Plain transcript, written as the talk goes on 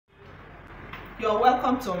You're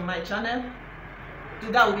welcome to my channel.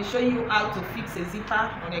 Today I will be showing you how to fix a zipper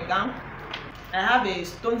on a gown. I have a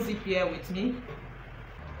stone zip here with me,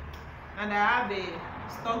 and I have a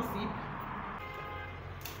stock zip.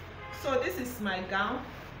 So this is my gown.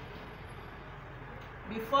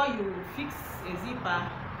 Before you fix a zipper,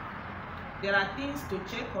 there are things to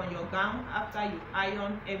check on your gown after you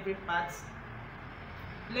iron every part.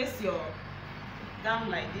 Place your gown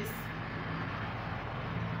like this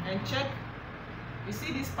and check. You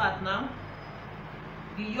see this part now,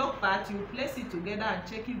 the yoke part, you place it together and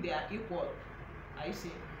check if they are equal. Are you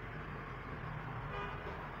see?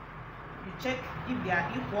 You check if they are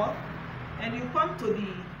equal, and you come to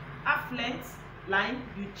the half length line.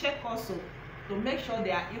 You check also to make sure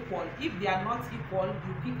they are equal. If they are not equal,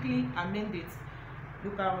 you quickly amend it.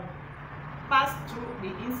 You can pass through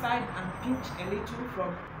the inside and pinch a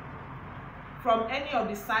little from any of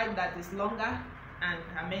the side that is longer and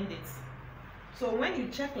amend it. So when you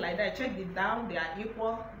check like that, check the down, they are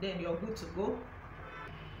equal, then you're good to go.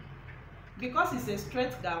 Because it's a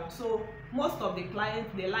straight gown, so most of the clients,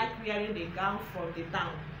 they like wearing the gown from the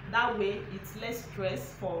down. That way it's less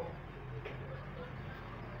stress for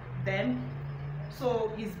them,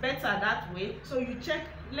 so it's better that way. So you check,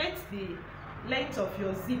 let the length of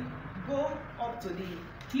your zip go up to the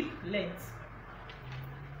hip length.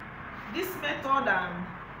 This method,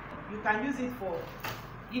 you can use it for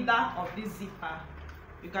either of this zipper.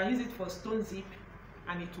 You can use it for stone zip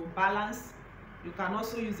and it will balance. You can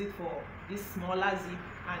also use it for this smaller zip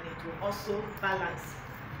and it will also balance.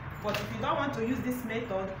 But if you don't want to use this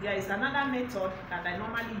method, there is another method that I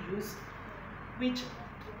normally use, which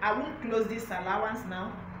I won't close this allowance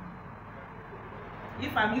now.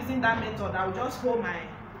 If I'm using that method, I'll just hold my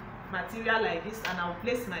material like this and I'll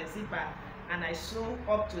place my zipper and I sew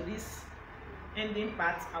up to this ending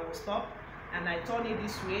part. I will stop and I turn it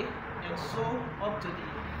this way and sew up to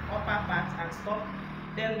the upper part and stop.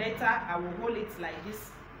 Then later I will hold it like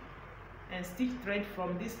this and stitch thread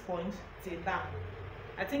from this point till down.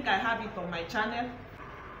 I think I have it on my channel,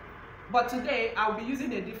 but today I'll be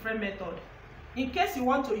using a different method. In case you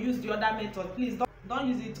want to use the other method, please don't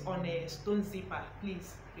use it on a stone zipper,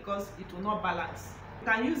 please, because it will not balance. You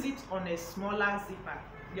can use it on a smaller zipper,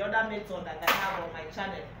 the other method that I have on my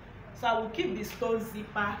channel. So I will keep the stone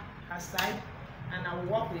zipper aside and I will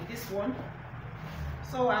work with this one.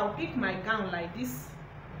 So I'll pick my gown like this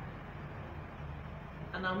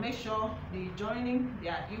and I'll make sure the joining, they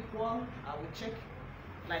are equal. I will check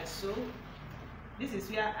like so. This is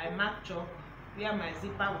where I mark chalk, where my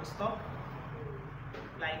zipper will stop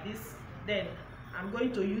like this. Then I'm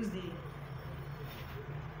going to use the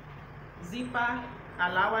zipper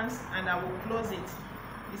allowance and I will close it.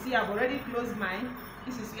 You see, I've already closed mine.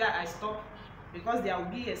 This is where I stop because there will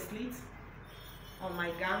be a slit on my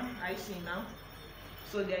gown. I see now,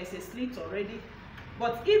 so there is a slit already.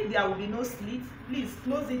 But if there will be no slit, please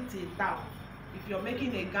close it till down. If you're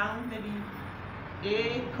making a gown, maybe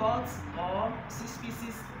a cut or 6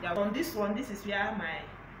 pieces, on this one, this is where my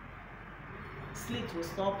slit will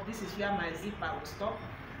stop. This is where my zipper will stop.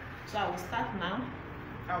 So I will start now.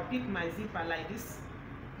 I'll pick my zipper like this.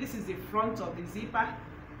 This is the front of the zipper.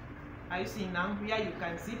 Are you seeing now where you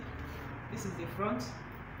can zip? This is the front.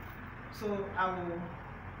 So I'm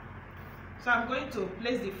going to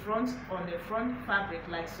place the front on the front fabric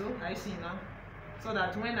like so. Are you seeing now? So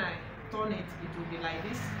that when I turn it, it will be like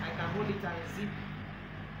this. I can hold it and zip.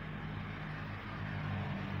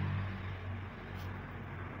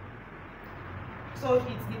 So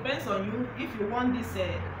it depends on you. If you want this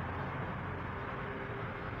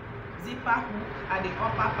zipper hook at the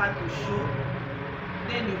upper part to show,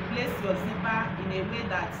 then you place your zipper in a way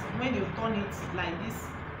that when you turn it like this,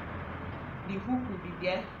 the hook will be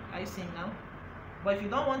there. Are you seeing now? But if you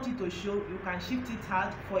don't want it to show, you can shift it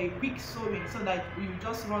out for a quick sewing so that you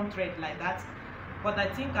just run thread like that. But I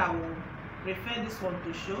think I will prefer this one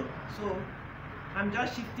to show. So I'm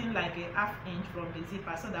just shifting like a ½ inch from the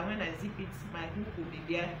zipper so that when I zip it, my hook will be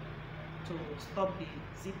there to stop the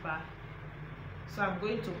zipper. So I'm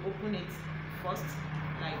going to open it first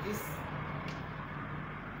like this.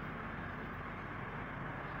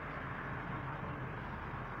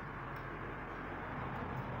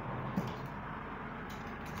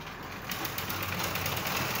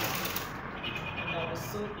 And I will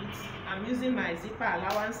sew it. I'm using my zipper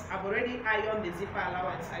allowance. I've already ironed the zipper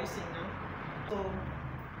allowance. Are you seeing now? So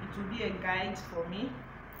it will be a guide for me.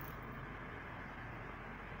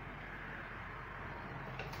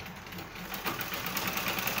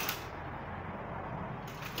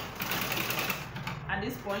 At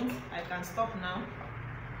this point, I can stop now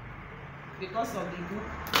because of the hook.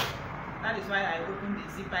 That is why I open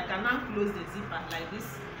the zipper. I can now close the zipper like this.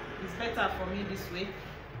 It's better for me this way.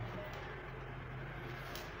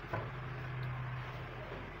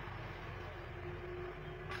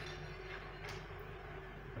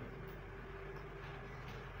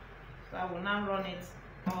 So I will now run it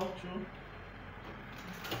all through.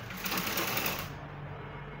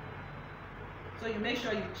 So you make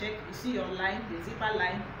sure you check, you see your line, the zipper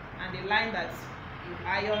line, and the line that you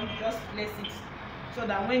iron, just place it so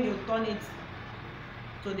that when you turn it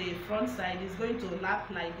to the front side, it's going to lap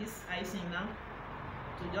like this icing now,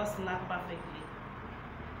 to just lap perfectly.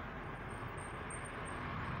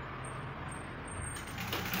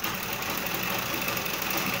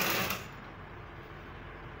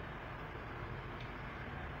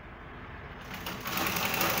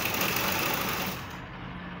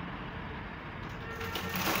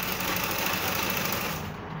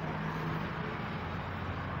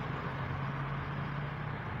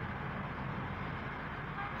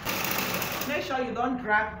 Make sure you don't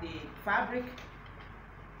drag the fabric.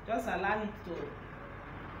 Just allow it to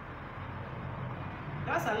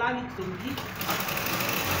dip.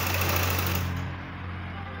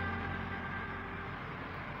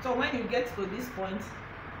 So when you get to this point,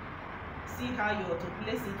 see how you are to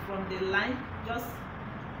place it from the line. Just,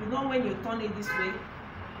 you know, when you turn it this way,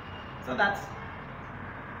 so that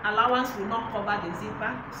allowance will not cover the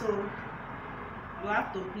zipper. So you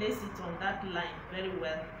have to place it on that line very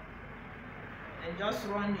well. And just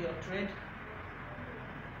run your thread.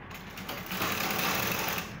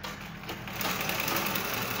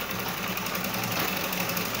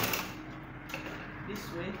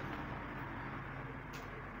 This way.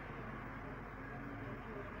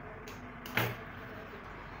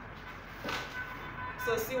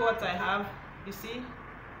 So see what I have, you see,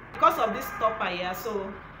 because of this stopper here,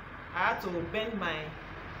 so I had to bend my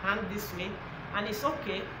hand this way, and it's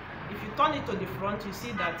okay. If you turn it to the front, you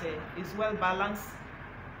see that it's well balanced.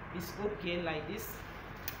 It's okay like this.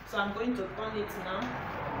 So I'm going to turn it now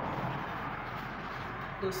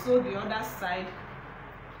to sew the other side.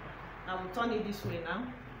 I will turn it this way now.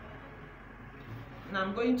 Now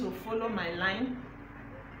I'm going to follow my line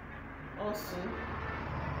also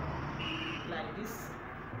like this.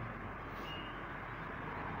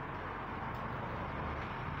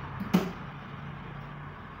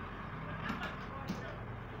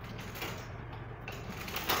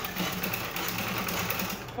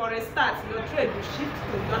 For a start, your thread will shift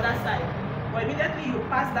to the other side, but immediately you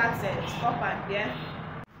pass that stopper there,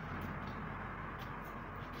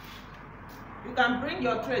 you can bring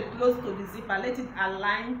your thread close to the zipper, let it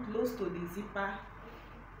align close to the zipper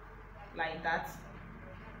like that.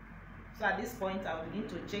 So at this point, I will begin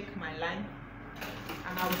to check my line,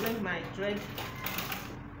 and I'll bring my thread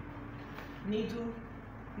needle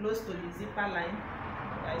close to the zipper line,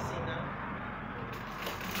 I see now.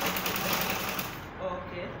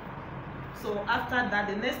 Okay, so after that,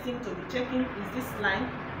 the next thing to be checking is this line,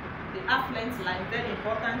 the half length line. Very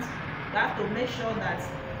important. You have to make sure that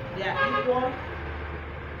they are equal.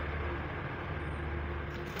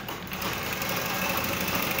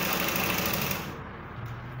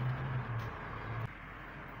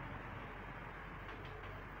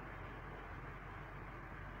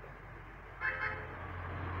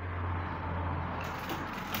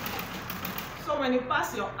 So when you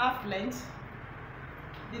pass your half length,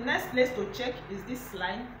 the next place to check is this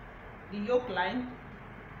line, the yoke line.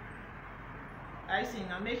 I see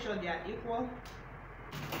now, make sure they are equal.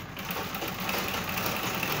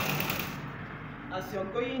 As you're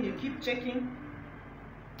going, you keep checking.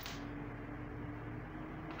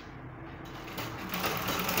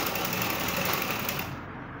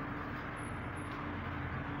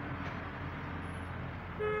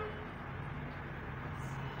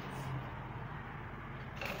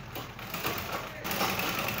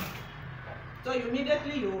 So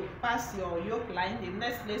immediately you pass your yoke line, the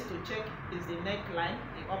next place to check is the neckline,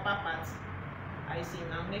 the upper part. I see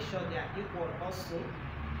now, make sure they are equal also.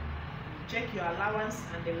 Check your allowance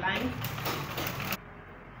and the line.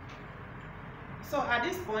 So at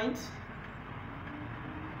this point,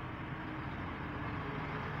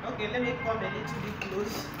 okay, let me come a little bit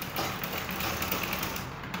close.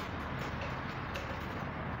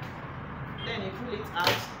 Then you pull it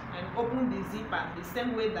out and open the zipper the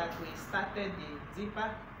same way that we started the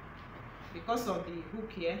zipper, because of the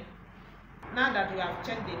hook here. Now that we have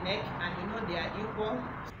checked the neck and you know they are equal,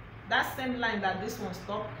 that same line that this one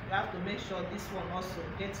stopped, you have to make sure this one also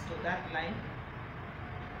gets to that line.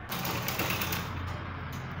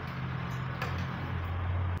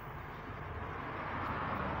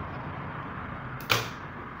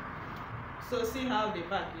 So see how the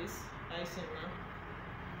back is, I see now.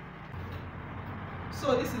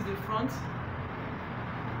 So this is the front.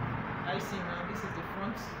 I see now, this is the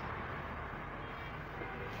front.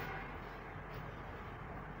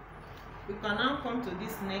 We can now come to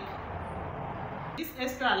this neck. This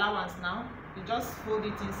extra allowance now, you just fold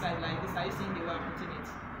it inside like this. Are you seeing the way I'm putting it?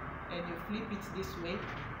 And you flip it this way.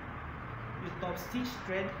 You top stitch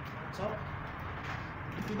thread on top.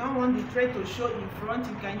 If you don't want the thread to show in front,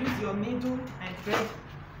 you can use your needle and thread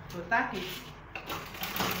to tack it.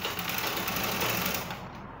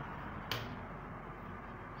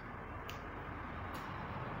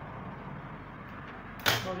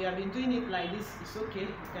 But we have been doing it like this. It's okay, you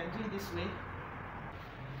can do it this way.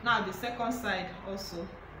 Now the second side also,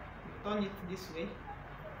 you turn it this way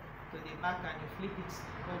to the back and you flip it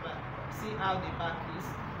over. See how the back is.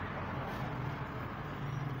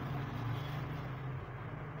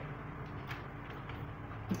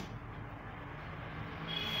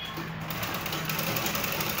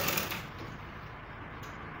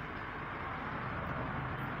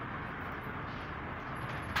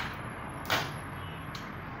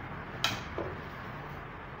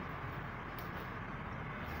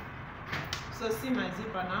 So see my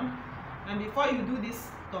zipper now, and before you do this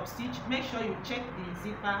top stitch, make sure you check the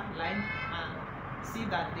zipper line and see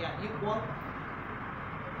that they are equal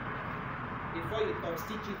before you top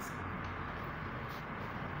stitch it.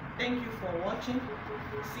 Thank you for watching.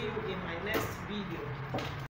 See you in my next video.